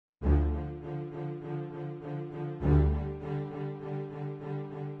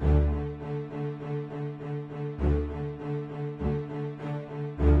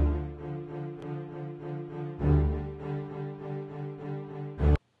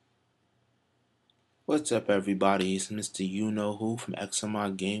What's up, everybody? It's MrUknowwho from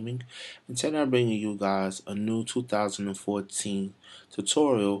XMI Gaming, and today I'm bringing you guys a new 2014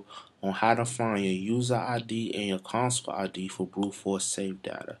 tutorial on how to find your user ID and your console ID for BruteForce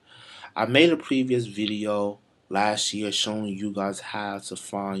Savedata. I made a previous video last year showing you guys how to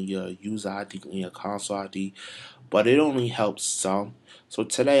find your user ID and your console ID, but it only helps some. So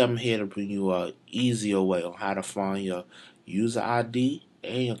today I'm here to bring you a easier way on how to find your user ID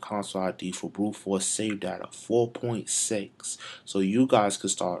and your console ID for BruteForce Savedata 4.6, so you guys can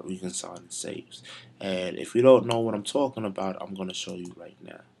start reconciling saves. And if you don't know what I'm talking about, I'm going to show you right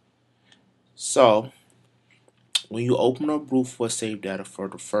now. So when you open up BruteForce Savedata for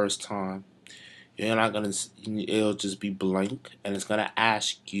the first time, you're not gonna. It'll just be blank, and it's gonna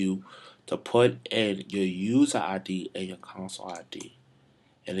ask you to put in your user ID and your console ID.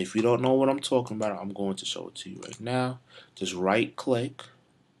 And if you don't know what I'm talking about, I'm going to show it to you right now. Just right click,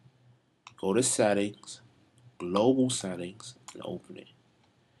 go to settings, global settings, and open it.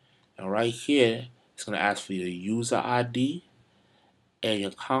 And right here, it's going to ask for your user ID and your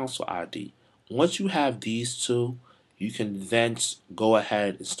console ID. Once you have these two, you can then go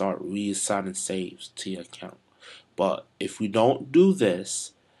ahead and start reassigning saves to your account. But if we don't do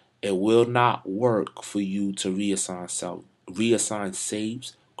this, it will not work for you to reassign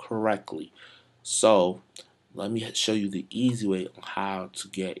saves correctly. So let me show you the easy way on how to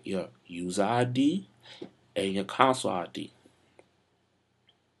get your user ID and your console ID.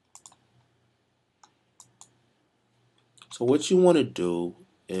 So what you want to do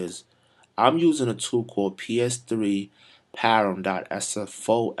is, I'm using a tool called PS3 Param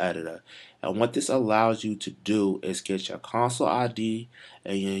SFO Editor, and what this allows you to do is get your console ID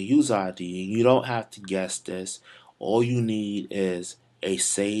and your user ID, and you don't have to guess this. All you need is a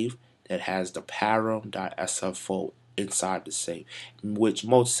save that has the param.sfo inside the save, which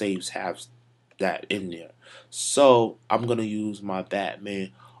most saves have that in there. So I'm going to use my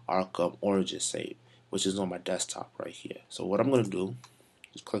Batman Arkham Origins save, which is on my desktop right here. So what I'm going to do,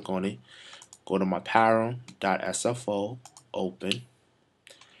 just click on it, go to my param.sfo, open.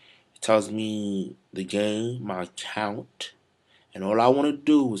 It tells me the game, my account, and all I want to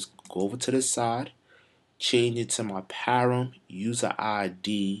do is go over to the side, change it to my param user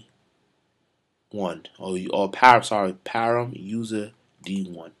ID 1, or param user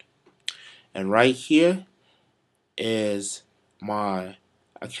D1. And right here is my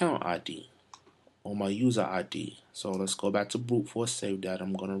account ID or my user ID. So let's go back to BruteForce Savedata.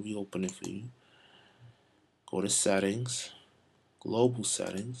 I'm going to reopen it for you. Go to settings, global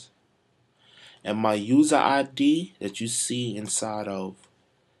settings, and my user ID that you see inside of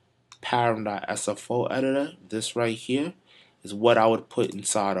param.sfo editor, this right here, is what I would put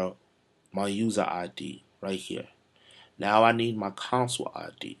inside of my user ID right here. Now I need my console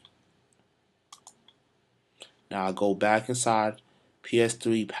ID. Now I go back inside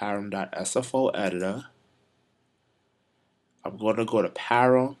PS3 Param.sfo editor. I'm going to go to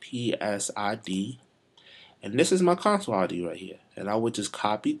Param PSID, and this is my console ID right here. And I would just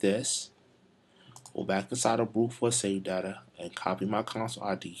copy this, go back inside of BruteForce Savedata, and copy my console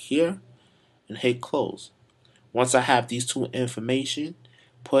ID here, and hit close. Once I have these two information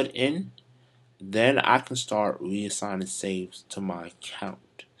put in, then I can start reassigning saves to my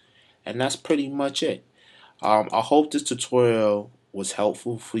account. And that's pretty much it. I hope this tutorial was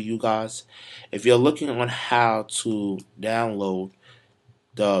helpful for you guys. If you're looking on how to download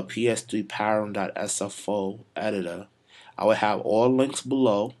the PS3 Param.sfo editor, I will have all links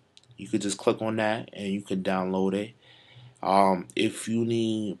below. You could just click on that and you can download it. If you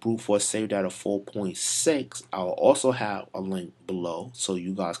need BruteForce Savedata 4.6, I'll also have a link below so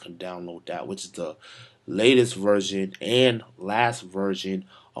you guys can download that, which is the latest version and last version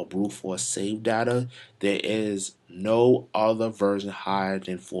of BruteForce Savedata. There is no other version higher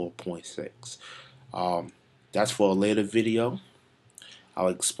than 4.6. That's for a later video. I'll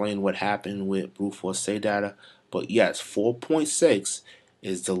explain what happened with BruteForce Savedata. But yes, 4.6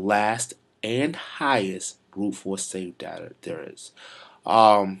 is the last and highest BruteForce Savedata there is.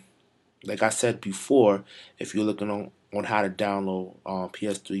 Like I said before, if you're looking on how to download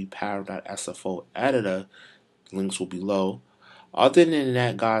PS3 Param.sfo editor, links will be below. Other than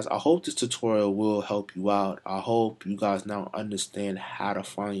that, guys, I hope this tutorial will help you out. I hope you guys now understand how to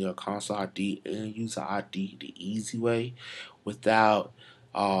find your console ID and user ID the easy way without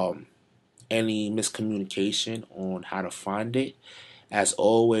any miscommunication on how to find it. As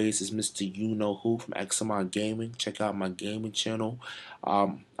always, it's MrUknowwho from XMI Gaming. Check out my gaming channel.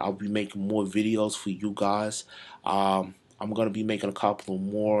 I'll be making more videos for you guys. I'm going to be making a couple of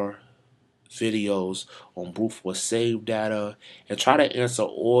more videos on BruteForce Savedata and try to answer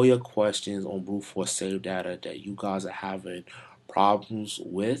all your questions on BruteForce Savedata that you guys are having problems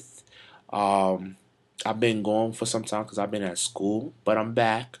with. I've been gone for some time because I've been at school, but I'm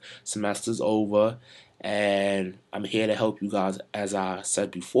back. Semester's over, and I'm here to help you guys. As I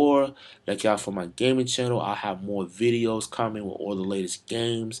said before, look out for my gaming channel. I'll have more videos coming with all the latest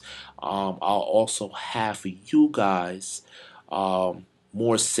games. I'll also have for you guys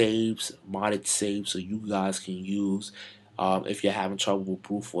more saves, modded saves, so you guys can use. If you're having trouble with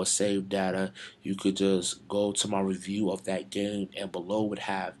BruteForce Savedata, you could just go to my review of that game, and below would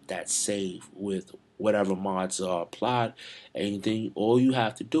have that save with whatever mods are applied. Anything, all you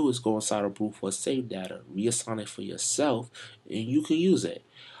have to do is go inside of BruteForce Savedata, reassign it for yourself, and you can use it.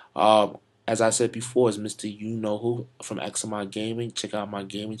 As I said before, it's MrUknowwho from XMI Gaming. Check out my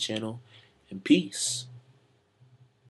gaming channel, and peace.